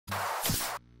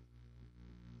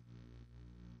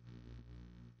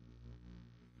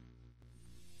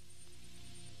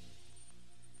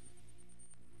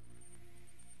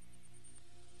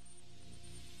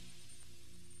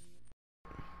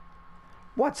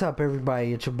What's up,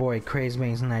 everybody? It's your boy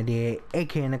CrazyMason98,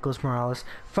 aka Nicholas Morales,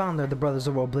 founder of the Brothers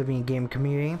of Oblivion game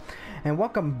community, and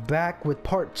welcome back with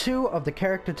part 2 of the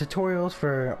character tutorials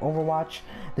for Overwatch.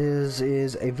 This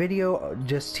is a video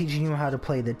just teaching you how to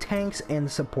play the tanks and the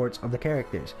supports of the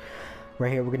characters.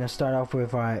 Right here, we're gonna start off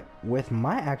with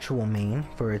my actual main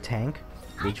for a tank,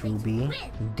 which will be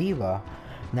D.Va.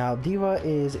 Now, D.Va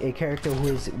is a character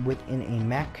who is within a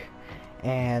mech.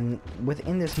 And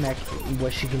within this mech,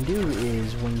 what she can do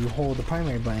is, when you hold the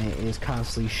primary button, is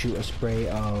constantly shoot a spray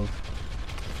of,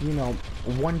 you know,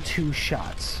 1-2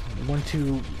 shots,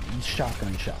 1-2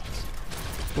 shotgun shots,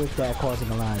 with that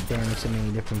causing a lot of damage to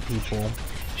many different people.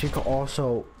 She could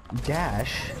also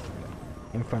dash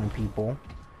in front of people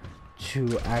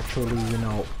to actually, you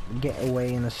know, get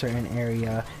away in a certain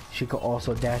area. She could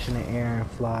also dash in the air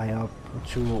and fly up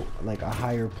to like a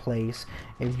higher place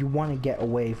if you want to get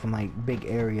away from like big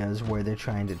areas where they're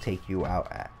trying to take you out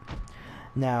at.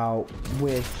 Now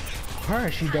with her,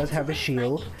 she does have a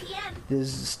shield.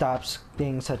 This stops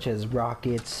things such as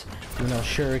rockets, you know,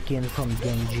 shuriken from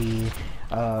Genji,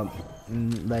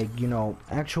 like, you know,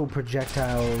 actual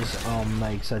projectiles,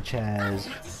 like such as,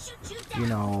 you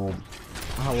know,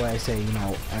 how would I say, you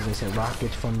know, as I said,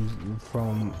 rockets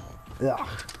from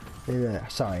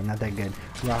sorry, not that good.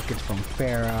 Rockets from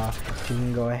Farah. She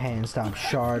can go ahead and stop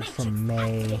shards from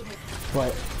May.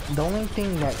 But the only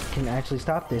thing that can actually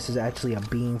stop this is actually a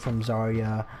beam from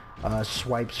Zarya,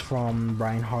 swipes from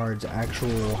Reinhardt's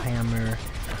actual hammer,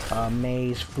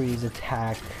 May's freeze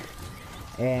attack,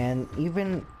 and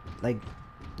even like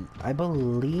I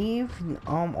believe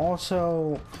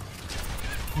also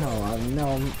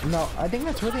no, I think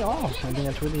that's really all.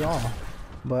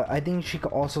 But I think she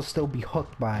could also still be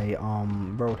hooked by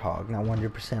Roadhog, not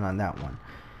 100% on that one.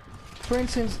 For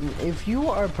instance, if you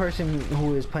are a person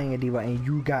who is playing a D.Va and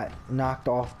you got knocked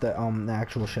off the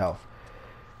actual shelf,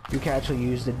 you can actually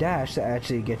use the dash to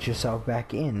actually get yourself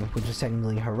back in, which is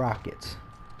technically her rockets.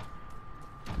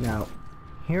 Now,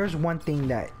 here's one thing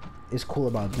that is cool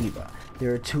about D.Va.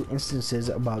 There are two instances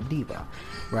about D.Va.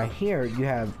 Right here, you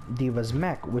have D.Va's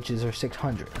mech, which is her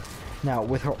 600. Now,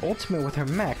 with her ultimate, with her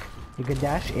mech, you can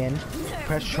dash in,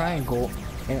 press triangle,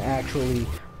 and actually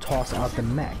toss out the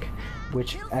mech,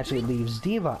 which actually leaves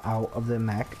D.Va out of the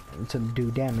mech to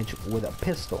do damage with a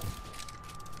pistol.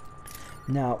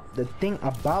 Now, the thing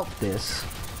about this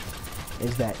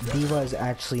is that D.Va is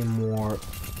actually more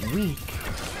weak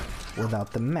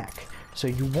without the mech. So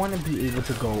you want to be able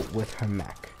to go with her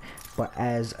mech. But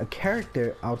as a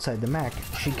character outside the mech,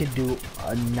 she could do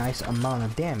a nice amount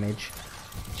of damage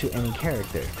to any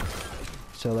character.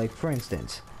 So like, for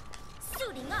instance,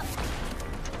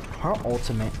 her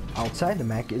ultimate outside the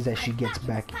mech is that she gets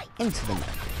back into the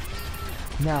mech.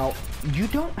 Now, you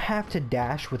don't have to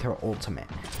dash with her ultimate.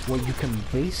 What you can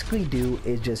basically do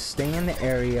is just stay in the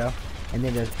area and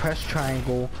then just press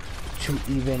triangle to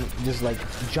even just like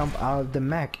jump out of the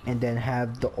mech and then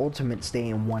have the ultimate stay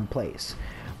in one place.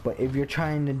 But if you're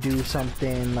trying to do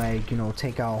something like, you know,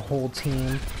 take out a whole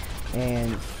team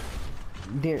and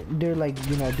they're like,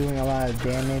 you know, doing a lot of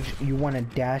damage, you want to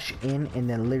dash in and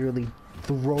then literally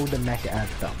throw the mech at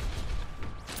them.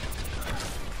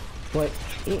 But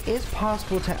it is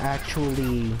possible to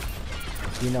actually,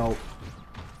 you know,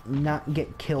 not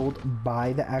get killed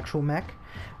by the actual mech,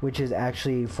 which is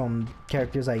actually from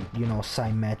characters like, you know,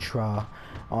 Symmetra,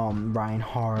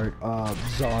 Reinhardt,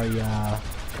 Zarya.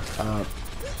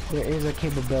 There is a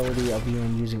capability of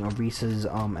even using Orisa's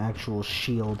actual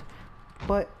shield.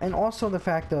 But, and also the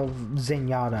fact of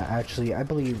Zenyatta actually, I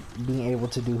believe, being able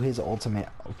to do his ultimate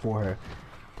for her.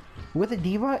 With a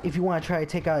D.Va, if you want to try to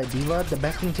take out a D.Va, the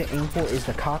best thing to aim for is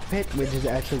the cockpit, which is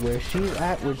actually where she's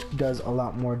at, which does a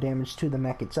lot more damage to the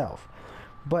mech itself.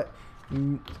 But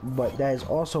that is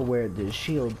also where the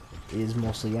shield is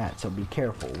mostly at, so be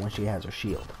careful when she has her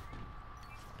shield.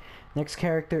 Next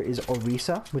character is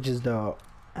Orisa, which is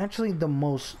actually the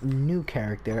most new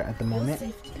character at the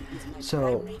moment.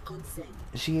 So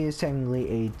she is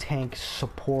technically a tank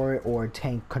support or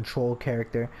tank control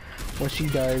character. What she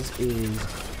does is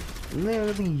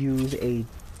literally use a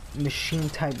machine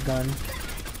type gun,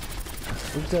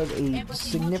 which does a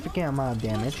significant amount of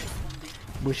damage,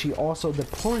 where she also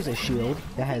deploys a shield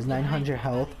that has 900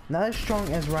 health, not as strong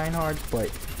as Reinhardt, but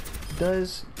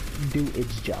does do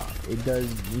its job. It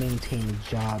does maintain its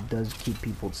job, does keep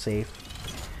people safe.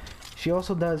 She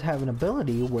also does have an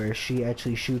ability where she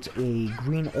actually shoots a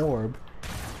green orb,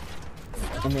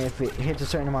 and if it hits a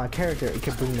certain amount of character, it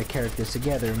can bring the characters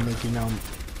together and make them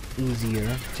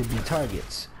easier to be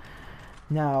targets.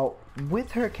 Now,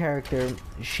 with her character,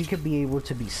 she could be able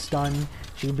to be stunned,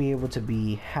 she could be able to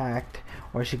be hacked,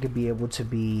 or she could be able to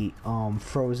be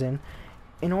frozen.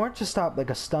 In order to stop like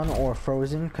a stun or a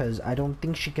frozen, because I don't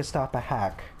think she can stop a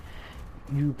hack,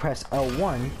 you press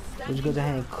L1, which goes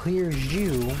ahead and clears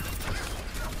you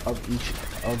of each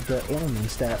of the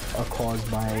ailments that are caused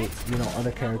by, you know,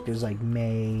 other characters like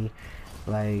Mei,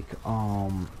 like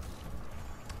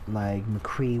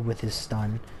McCree with his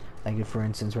stun. Like if, for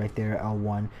instance, right there,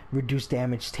 L1, reduce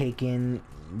damage taken,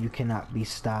 you cannot be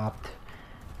stopped.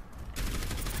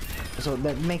 So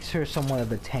that makes her somewhat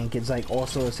of a tank. It's like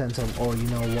also a sense of, oh, you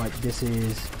know what, this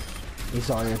is a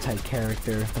Zarya type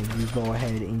character. Like you go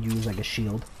ahead and use like a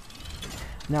shield.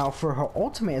 Now for her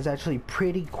ultimate is actually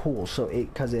pretty cool, so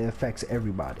because it affects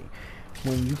everybody.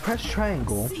 When you press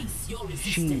triangle,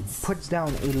 she puts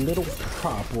down a little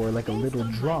prop or like a little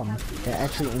drum that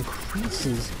actually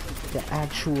increases the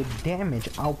actual damage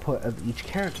output of each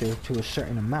character to a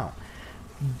certain amount.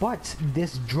 But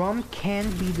this drum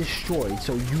can be destroyed,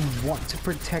 so you want to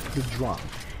protect the drum,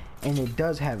 and it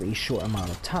does have a short amount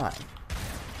of time.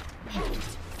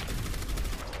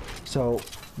 So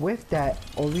with that,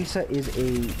 Orisa is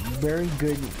a very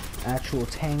good actual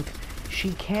tank.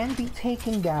 She can be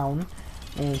taken down,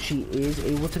 and she is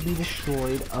able to be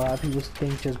destroyed. A lot of people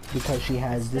think just because she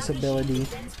has this ability,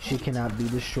 she cannot be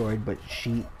destroyed, but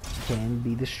she can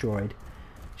be destroyed.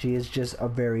 She is just a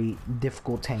very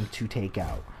difficult tank to take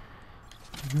out.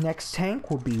 Next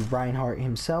tank would be Reinhardt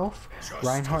himself.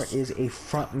 Reinhardt is a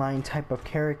frontline type of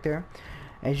character.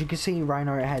 As you can see,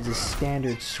 Reinhardt has his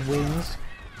standard swings,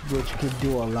 which could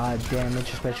do a lot of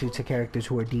damage, especially to characters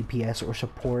who are DPS or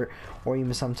support, or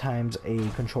even sometimes a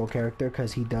control character,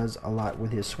 because he does a lot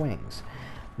with his swings.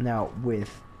 Now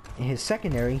with his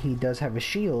secondary, he does have a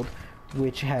shield,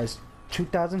 which has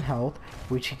 2,000 health,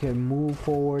 which he can move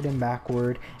forward and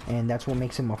backward, and that's what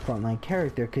makes him a frontline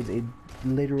character, because it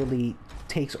literally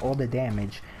takes all the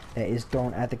damage that is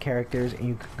thrown at the characters, and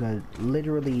you can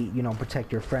literally, you know, protect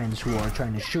your friends who are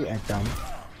trying to shoot at them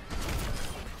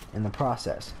in the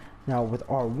process. Now with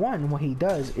R1, what he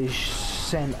does is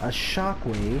send a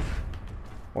shockwave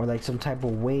or like some type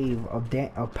of wave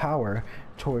of power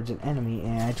towards an enemy,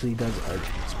 and actually does a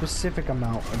specific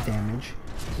amount of damage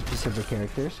to specific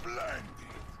characters.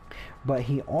 But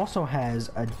he also has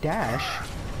a dash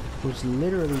which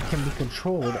literally can be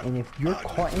controlled, and if you're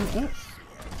caught in it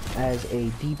as a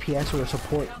DPS or a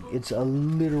support, it's a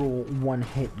literal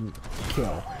one-hit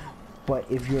kill. But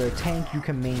if you're a tank, you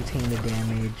can maintain the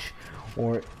damage,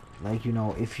 or like, you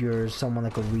know, if you're someone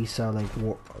like Orisa,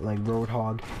 like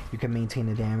Roadhog, you can maintain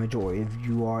the damage. Or if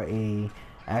you are a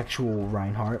actual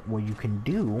Reinhardt, what you can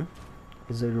do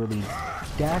is literally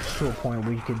dash to a point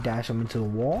where you can dash them into the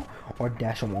wall or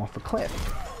dash them off a cliff.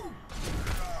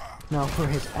 Now for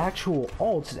his actual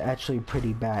ult is actually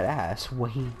pretty badass.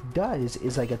 What he does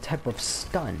is like a type of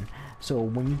stun. So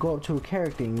when you go up to a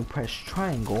character and you press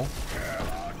triangle,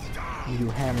 you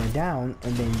hammer down,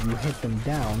 and then you hit them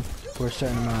down for a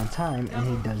certain amount of time, and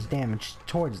he does damage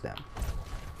towards them.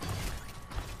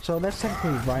 So that's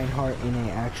technically Reinhardt in an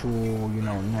actual, you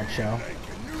know, nutshell.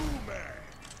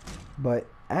 But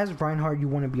as Reinhardt, you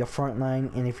want to be a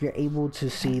frontline, and if you're able to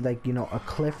see, like, you know, a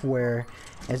cliff where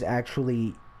is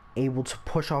actually able to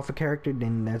push off a character,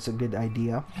 then that's a good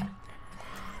idea.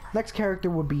 Next character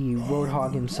would be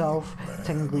Roadhog himself.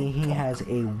 Technically, he has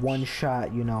a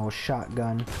one-shot, you know,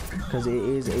 shotgun, because it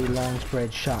is a long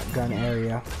spread shotgun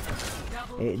area.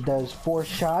 It does 4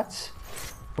 shots,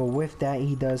 but with that,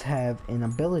 he does have an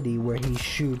ability where he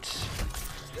shoots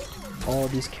all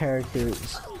these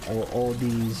characters, or all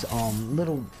these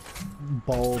little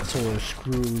bolts or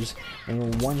screws in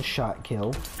a one-shot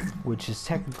kill, which is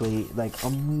technically like a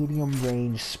medium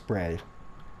range spread.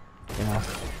 You know,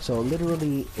 so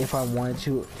literally, if I wanted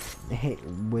to hit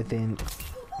within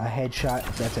a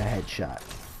headshot, that's a headshot.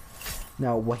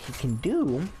 Now, what he can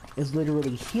do is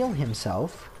literally heal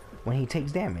himself when he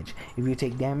takes damage. If you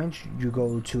take damage, you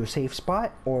go to a safe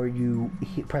spot, or you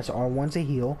press R1 to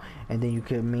heal, and then you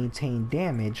can maintain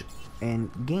damage and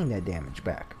gain that damage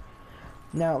back.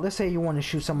 Now, let's say you want to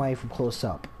shoot somebody from close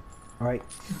up. Alright,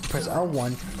 press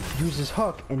L1, use his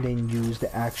hook, and then use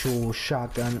the actual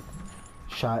shotgun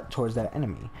shot towards that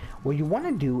enemy. What you want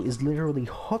to do is literally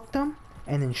hook them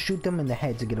and then shoot them in the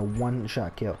head to get a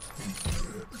one-shot kill.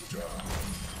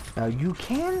 Now you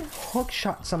can hook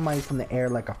shot somebody from the air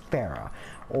like a Pharah,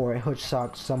 or hook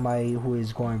shot somebody who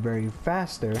is going very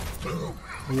faster,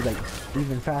 like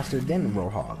even faster than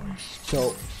Roadhog.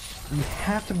 So you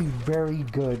have to be very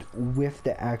good with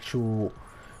the actual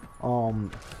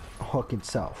hook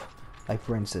itself. Like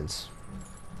for instance,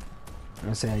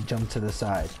 let's say I jump to the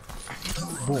side.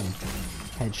 Boom.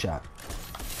 Headshot.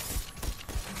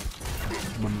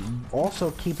 but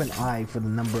also keep an eye for the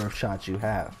number of shots you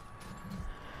have.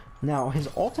 Now, his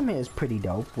ultimate is pretty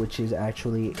dope, which is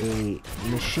actually a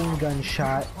machine gun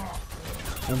shot,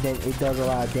 and then it does a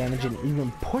lot of damage and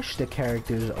even push the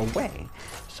characters away.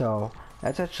 So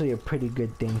that's actually a pretty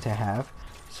good thing to have.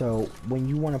 So when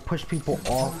you want to push people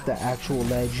off the actual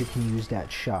ledge, you can use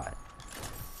that shot.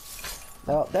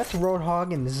 Now that's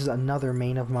Roadhog, and this is another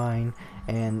main of mine,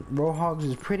 and Roadhog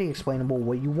is pretty explainable.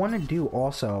 What you want to do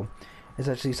also is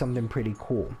actually something pretty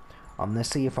cool. Let's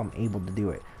see if I'm able to do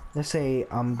it. Let's say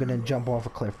I'm gonna jump off a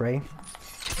cliff, right?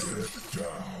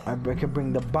 I could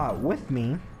bring the bot with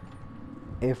me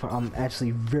if I'm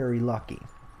actually very lucky,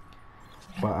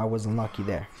 but I wasn't lucky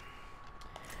there.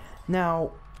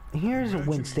 Now here's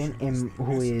Winston,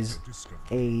 who is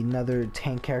another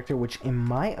tank character, which in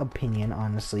my opinion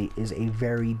honestly is a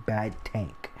very bad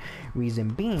tank. Reason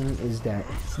being is that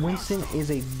Winston is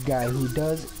a guy who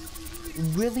does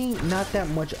really not that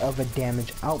much of a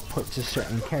damage output to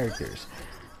certain characters.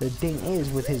 The thing is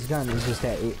with his gun is just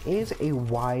that it is a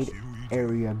wide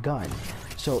area gun,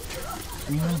 so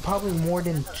probably more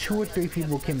than 2 or 3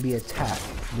 people can be attacked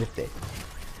with it.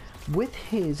 With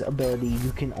his ability,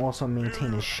 you can also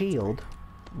maintain a shield,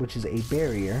 which is a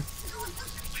barrier,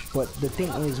 but the thing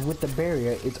is with the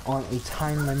barrier, it's on a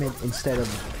time limit instead of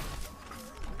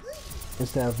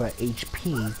a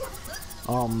HP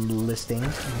listing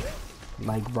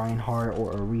like Reinhardt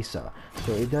or Orisa.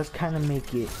 So it does kind of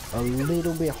make it a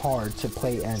little bit hard to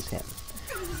play as him.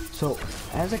 So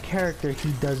as a character,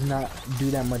 he does not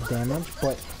do that much damage,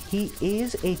 but he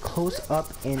is a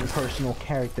close-up and personal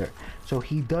character, so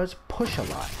he does push a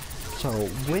lot. So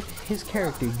with his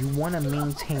character, you want to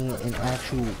maintain an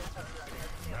actual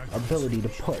ability to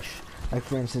push. Like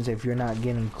for instance, if you're not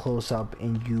getting close up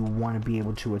and you want to be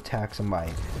able to attack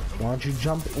somebody, why don't you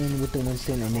jump in with the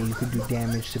Winston, and then you can do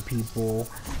damage to people,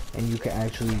 and you can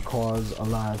actually cause a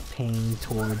lot of pain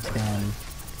towards them,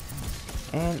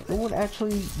 and it would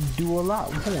actually do a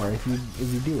lot more if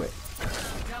you do it.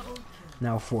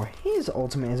 Now for his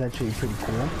ultimate is actually pretty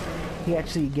cool. He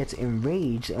actually gets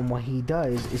enraged, and what he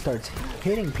does is starts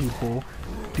hitting people,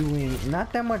 doing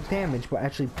not that much damage, but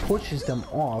actually pushes them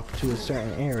off to a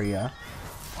certain area,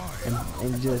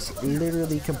 and just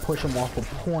literally can push them off of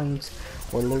points,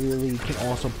 or literally can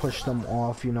also push them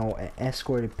off, you know, an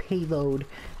escorted payload.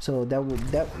 So that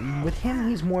with him,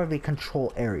 he's more of a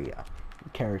control area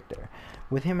character.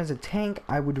 With him as a tank,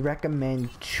 I would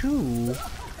recommend to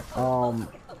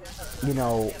you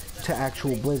know, to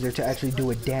actual Blizzard to actually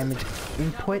do a damage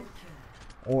input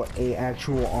or a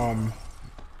actual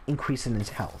increase in his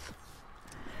health.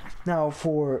 Now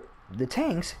for the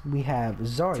tanks, we have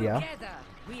Zarya.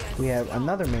 We have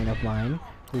another main of mine,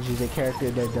 which is a character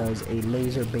that does a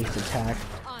laser-based attack,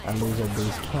 a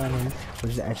laser-based cannon,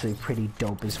 which is actually pretty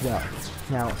dope as well.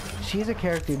 Now she's a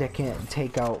character that can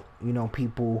take out, you know,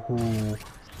 people who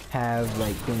have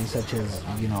like things such as,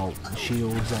 you know,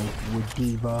 shields, like with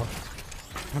Diva.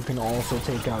 You can also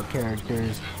take out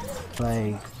characters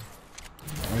like,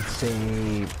 let's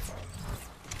say,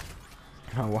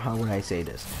 how would I say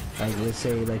this? Like, let's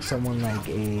say like someone like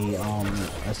a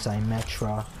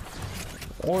Symmetra,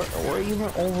 or even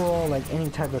overall like any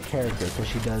type of character, because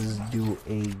she does do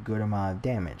a good amount of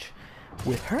damage.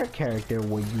 With her character,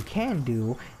 what you can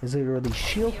do is literally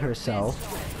shield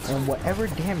herself, and whatever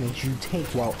damage you take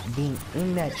while being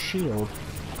in that shield,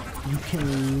 you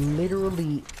can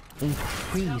literally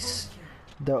increase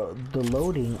the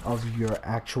loading of your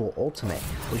actual ultimate,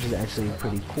 which is actually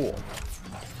pretty cool.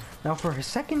 Now for her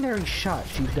secondary shot,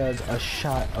 she does a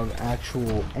shot of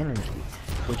actual energy,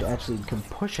 which actually can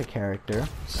push a character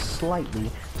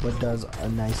slightly, but does a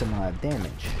nice amount of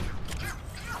damage.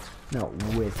 Now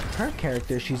with her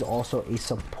character, she's also a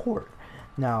support.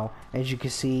 Now as you can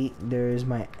see, there's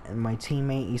my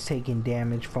teammate. He's taking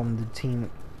damage from the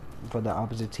team, for the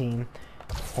opposite team.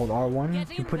 Hold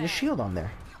R1, you put a shield on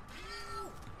there,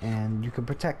 and you can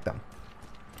protect them.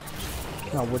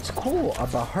 Now what's cool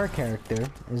about her character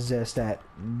is just that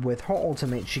with her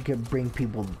ultimate, she could bring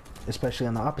people, especially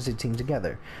on the opposite team,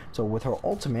 together. So with her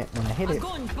ultimate, when I hit it,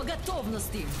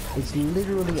 it's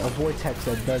literally a vortex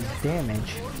that does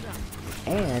damage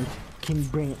and can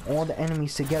bring all the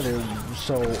enemies together,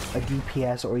 so a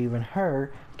DPS or even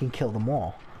her can kill them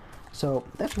all. So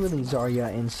that's really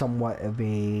Zarya in somewhat of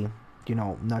a, you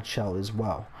know, nutshell as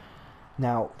well.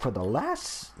 Now for the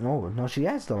last, no, she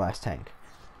has the last tank.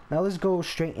 Now let's go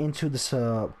straight into the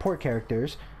support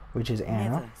characters, which is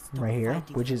Anna right here,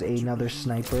 which is another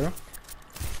sniper.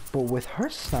 But with her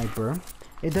sniper,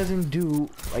 it doesn't do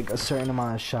like a certain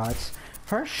amount of shots.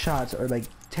 Her shots are like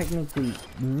technically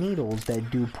needles that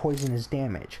do poisonous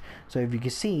damage. So if you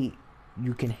can see,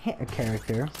 you can hit a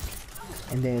character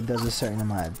and then it does a certain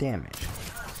amount of damage.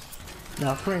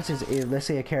 Now, for instance, let's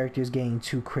say a character is getting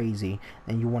too crazy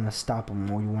and you want to stop them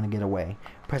or you want to get away.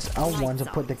 Press L1 to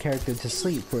put the character to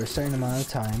sleep for a certain amount of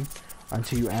time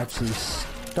until you actually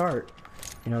start,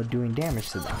 you know, doing damage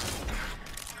to them.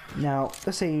 Now,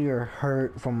 let's say you're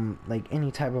hurt from like any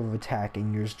type of attack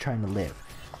and you're just trying to live.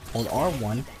 Hold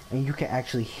R1 and you can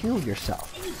actually heal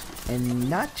yourself. And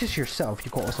not just yourself,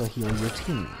 you can also heal your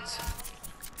teammates.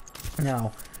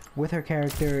 Now, with her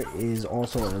character is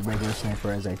also a regular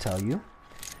sniper, as I tell you.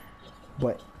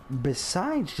 But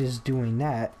besides just doing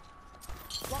that,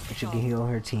 she can heal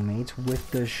her teammates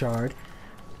with the shard.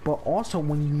 But also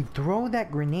when you throw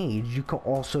that grenade, you can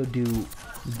also do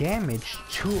damage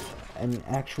to an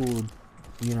actual,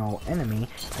 you know, enemy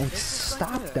and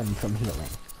stop them from healing.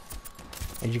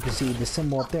 As you can see, the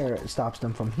symbol up there stops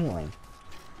them from healing.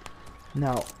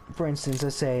 Now, for instance,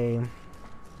 let's say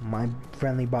my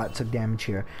friendly bot took damage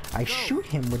here. I shoot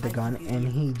him with the gun and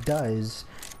he does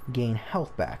gain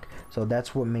health back. So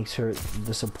that's what makes her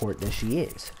the support that she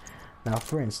is. Now,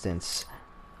 for instance,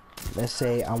 let's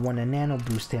say I want to nano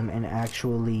boost him and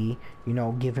actually, you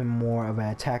know, give him more of an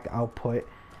attack output.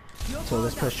 So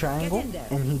let's press triangle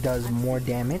and he does more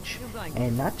damage,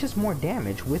 and not just more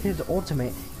damage, with his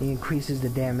ultimate he increases the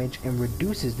damage and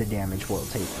reduces the damage while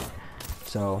taken.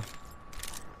 So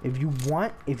if you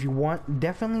want,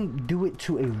 definitely do it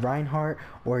to a Reinhardt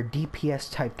or a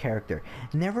DPS type character.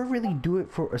 Never really do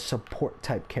it for a support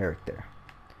type character.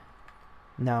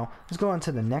 Now let's go on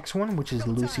to the next one, which is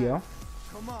Lucio.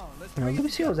 Now,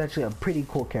 Lucio is actually a pretty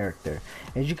cool character.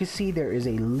 As you can see, there is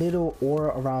a little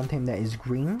aura around him that is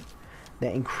green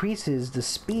that increases the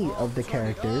speed of the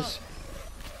characters,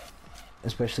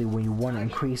 especially when you want to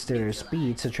increase their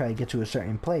speed to try to get to a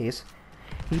certain place.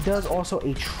 He does also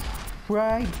a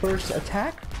tri-burst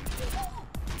attack,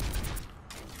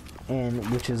 and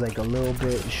which is like a little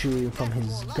bit shooting from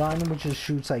his gun, which is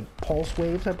shoots like pulse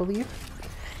waves, I believe.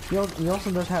 He also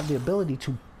does have the ability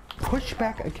to push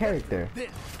back a character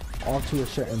all to a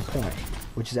certain point,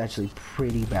 which is actually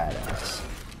pretty badass.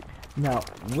 Now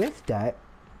with that,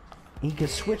 he can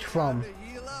switch from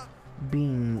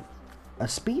being a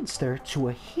speedster to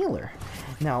a healer.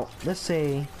 Now let's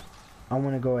say I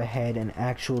want to go ahead and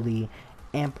actually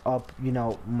amp up, you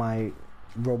know, my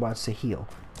robots to heal.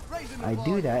 I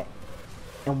do that,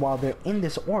 and while they're in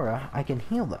this aura, I can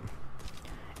heal them.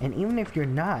 And even if you're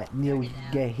not, you'll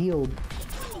get healed.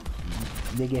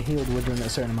 They get healed within a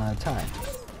certain amount of time.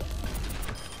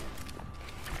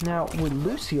 Now with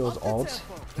Lucio's ult,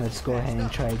 let's go ahead and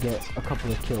try to get a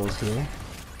couple of kills here.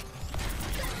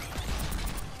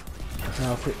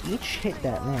 Now for each hit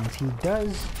that lands, he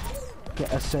does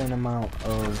get a certain amount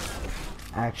of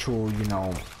actual, you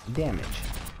know, damage.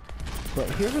 But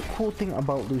here's a cool thing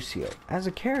about Lucio. As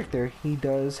a character, he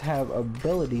does have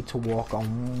ability to walk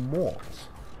on walls,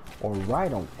 or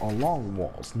ride along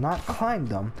walls, not climb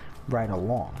them, right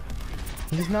along.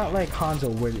 He's not like Hanzo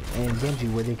and Genji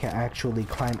where they can actually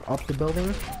climb up the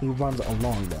building. He runs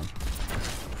along them.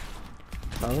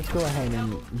 Now let's go ahead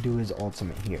and do his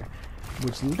ultimate here,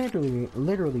 which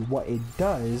literally what it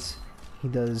does, he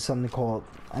does something called,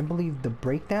 I believe, the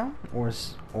breakdown, or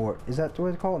is that what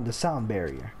it's called, the sound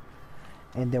barrier.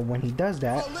 And then when he does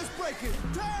that,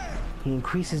 he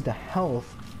increases the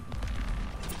health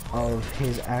of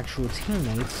his actual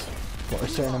teammates for a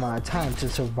certain amount of time to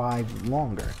survive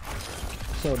longer.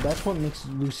 So that's what makes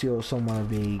Lucio somewhat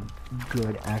of a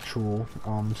good actual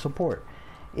support.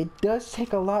 It does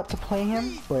take a lot to play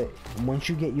him, but once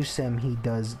you get used to him, he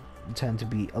does tend to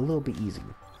be a little bit easy.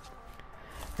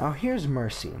 Now here's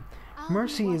Mercy.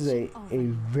 Mercy is a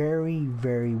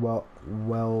very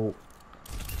well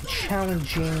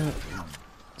challenging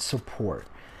support.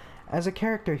 As a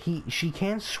character, she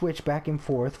can switch back and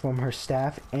forth from her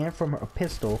staff and from her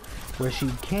pistol, where she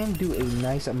can do a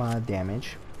nice amount of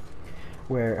damage,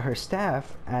 where her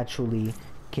staff actually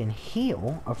can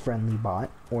heal a friendly bot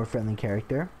or a friendly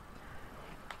character,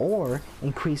 or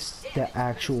increase the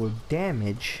actual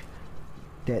damage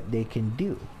that they can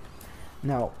do.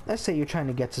 Now let's say you're trying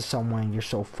to get to someone, you're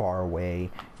so far away,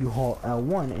 you hold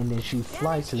L1 and then she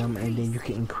flies to them, and then you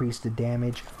can increase the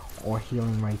damage or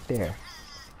healing right there.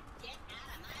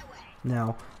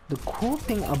 Now the cool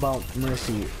thing about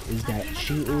Mercy is that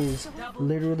she is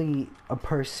literally a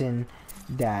person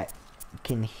that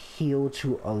can heal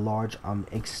to a large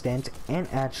extent and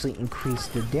actually increase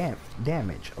the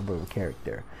damage of a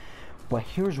character. But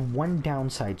here's one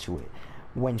downside to it.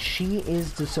 When she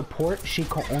is the support, she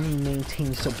can only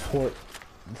maintain support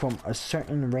from a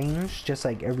certain range, just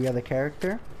like every other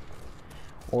character,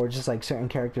 or just like certain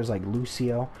characters like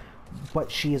Lucio,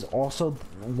 but she is also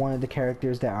one of the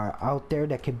characters that are out there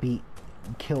that could be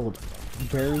killed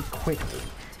very quickly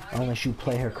unless you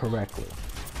play her correctly.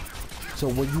 So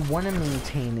what you want to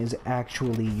maintain is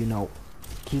actually, you know,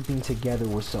 keeping together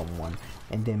with someone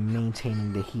and then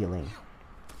maintaining the healing.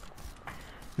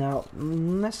 Now,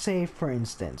 let's say for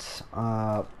instance,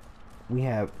 we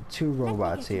have two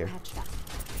robots here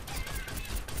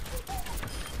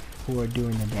who are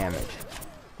doing the damage.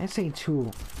 Let's say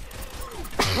two,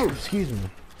 excuse me,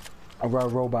 of our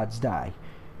robots die.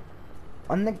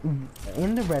 In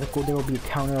the reticle, there will be a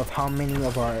counter of how many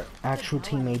of our actual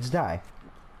teammates die.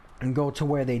 And go to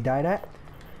where they died at,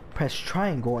 press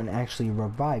triangle and actually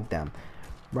revive them.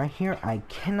 Right here, I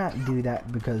cannot do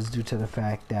that because due to the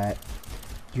fact that,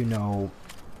 you know,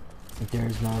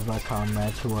 there's none of our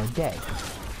comrades who are dead.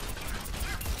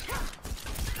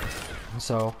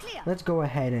 So let's go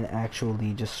ahead and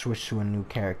actually just switch to a new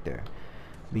character,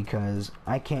 because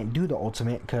I can't do the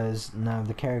ultimate because none of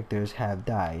the characters have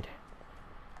died.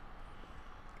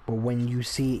 But when you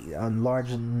see a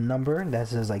large number that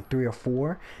says like 3 or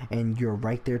 4 and you're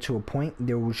right there to a point,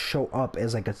 there will show up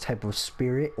as like a type of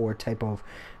spirit or type of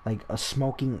like a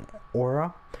smoking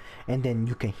aura, and then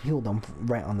you can heal them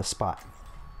right on the spot.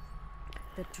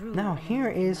 Now here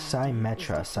is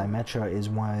Symmetra. Symmetra is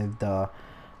one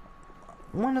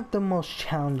of the most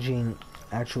challenging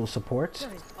actual supports.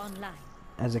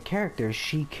 As a character,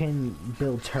 she can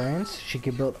build turrets. She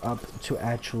can build up to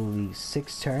actually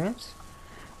 6 turrets,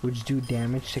 which do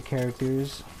damage to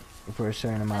characters for a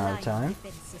certain amount of time.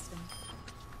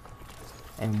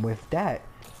 And with that,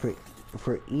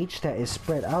 for each that is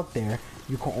spread out there,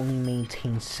 you can only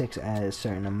maintain 6 at a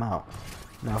certain amount.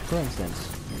 Now, for instance,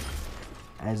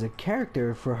 as a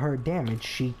character, for her damage,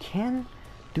 she can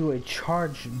do a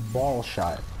charged ball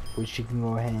shot, which she can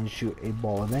go ahead and shoot a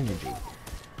ball of energy.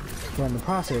 But in the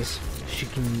process, she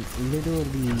can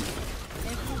literally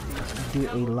do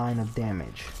a line of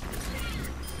damage.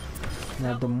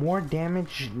 Now, the more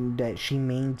damage that she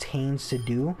maintains to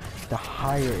do, the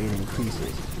higher it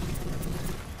increases.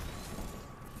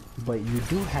 But you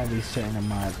do have a certain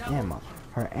amount of ammo.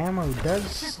 Her ammo does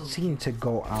seem to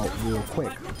go out real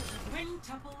quick.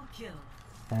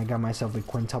 And I got myself a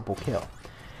quintuple kill.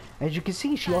 As you can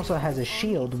see, she also has a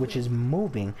shield which is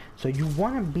moving, so you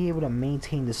want to be able to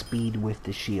maintain the speed with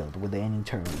the shield with any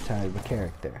type of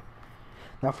character.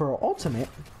 Now for her ultimate,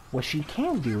 what she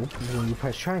can do when you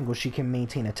press triangle, she can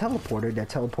maintain a teleporter that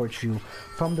teleports you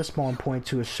from the spawn point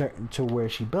to where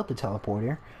she built the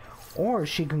teleporter, or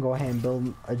she can go ahead and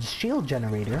build a shield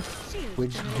generator,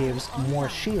 which gives more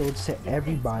shields to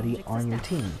everybody on your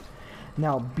team.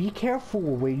 Now be careful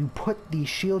where you put these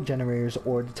shield generators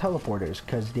or the teleporters,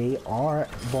 because they are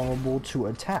vulnerable to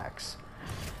attacks.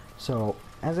 So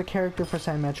as a character for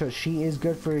Symmetra, she is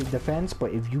good for defense,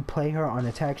 but if you play her on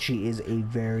attack, she is a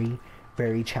very,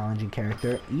 very challenging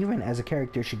character. Even as a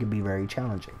character, she can be very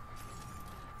challenging.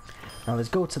 Now let's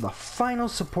go to the final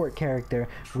support character,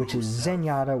 which is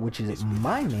Zenyatta, which is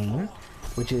my main,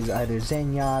 which is either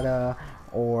Zenyatta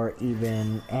or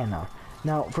even Anna.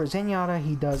 Now for Zenyatta,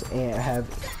 he does have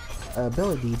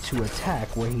ability to attack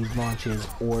where he launches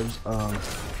orbs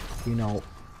of, you know,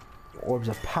 orbs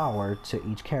of power to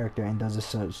each character and does a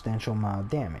substantial amount of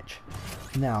damage.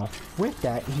 Now with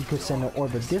that, he could send an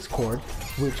orb of discord,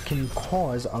 which can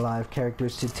cause a lot of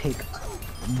characters to take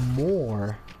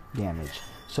more damage.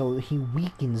 So he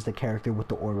weakens the character with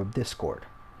the orb of discord.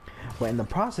 But in the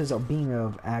process of being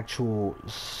of actual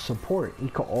support, he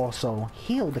could also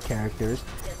heal the characters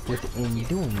within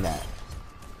doing that.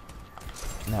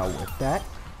 Now with that,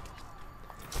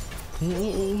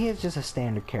 he is just a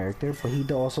standard character, but he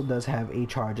also does have a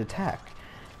charge attack.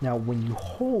 Now when you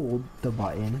hold the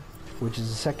button, which is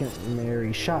a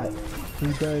secondary shot,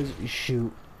 he does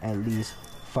shoot at least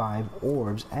 5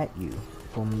 orbs at you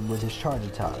with his charge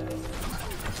attack,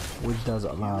 which does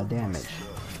a lot of damage.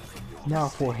 Now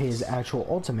for his actual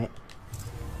ultimate,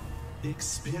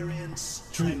 this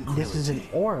is an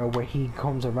aura where he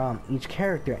comes around each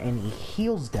character and he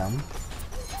heals them,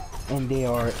 and they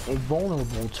are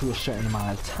invulnerable to a certain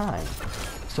amount of time.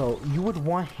 So you would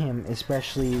want him,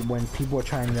 especially when people are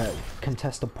trying to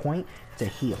contest a point, to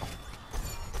heal.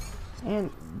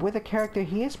 And with a character,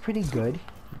 he is pretty good.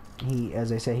 He,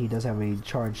 as I said, he does have a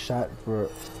charged shot for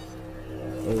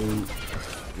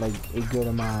a good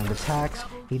amount of attacks.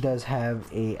 He does have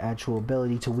a actual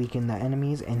ability to weaken the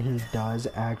enemies, and he does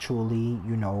actually,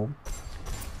 you know,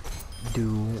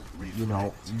 do, you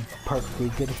know, perfectly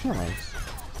good healing.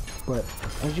 But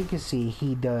as you can see,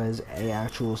 he does a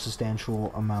actual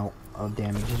substantial amount of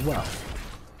damage as well.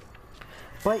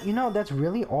 But you know, that's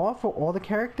really all for all the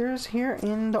characters here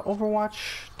in the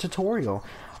Overwatch tutorial.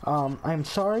 I'm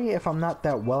sorry if I'm not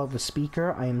that well of a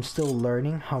speaker. I am still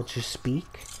learning how to speak,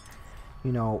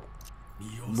 you know,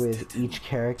 with each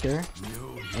character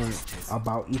and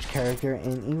about each character,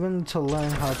 and even to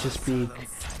learn how to speak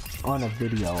on a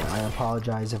video. I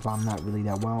apologize if I'm not really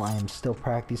that well. I am still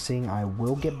practicing. I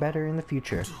will get better in the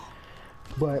future.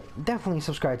 But definitely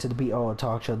subscribe to the BO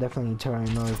Talk Show. Definitely turn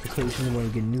on notifications when we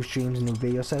get new streams and new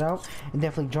videos set out. And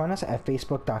definitely join us at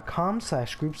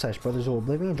facebook.com/group/Brothers of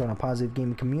Oblivion. Join a positive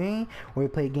gaming community where we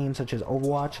play games such as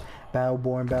Overwatch,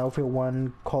 Battleborn, Battlefield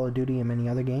 1, Call of Duty, and many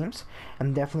other games.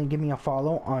 And definitely give me a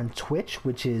follow on Twitch,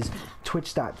 which is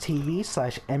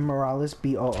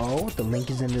twitch.tv/nmoralesboo. The link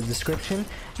is in the description.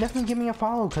 Definitely give me a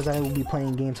follow because I will be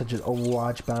playing games such as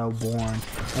Overwatch, Battleborn,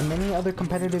 and many other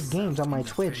competitive games on my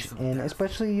Twitch. And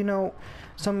especially, you know,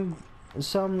 some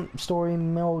story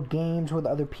mode games with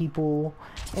other people,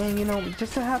 and you know,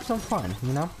 just to have some fun,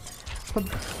 you know. But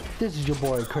this is your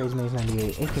boy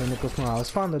CrazyMaze98, aka Nicholas Morales,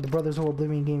 founder of the Brothers of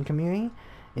Oblivion game community.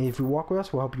 And if you walk with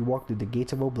us, we'll help you walk through the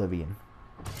gates of Oblivion.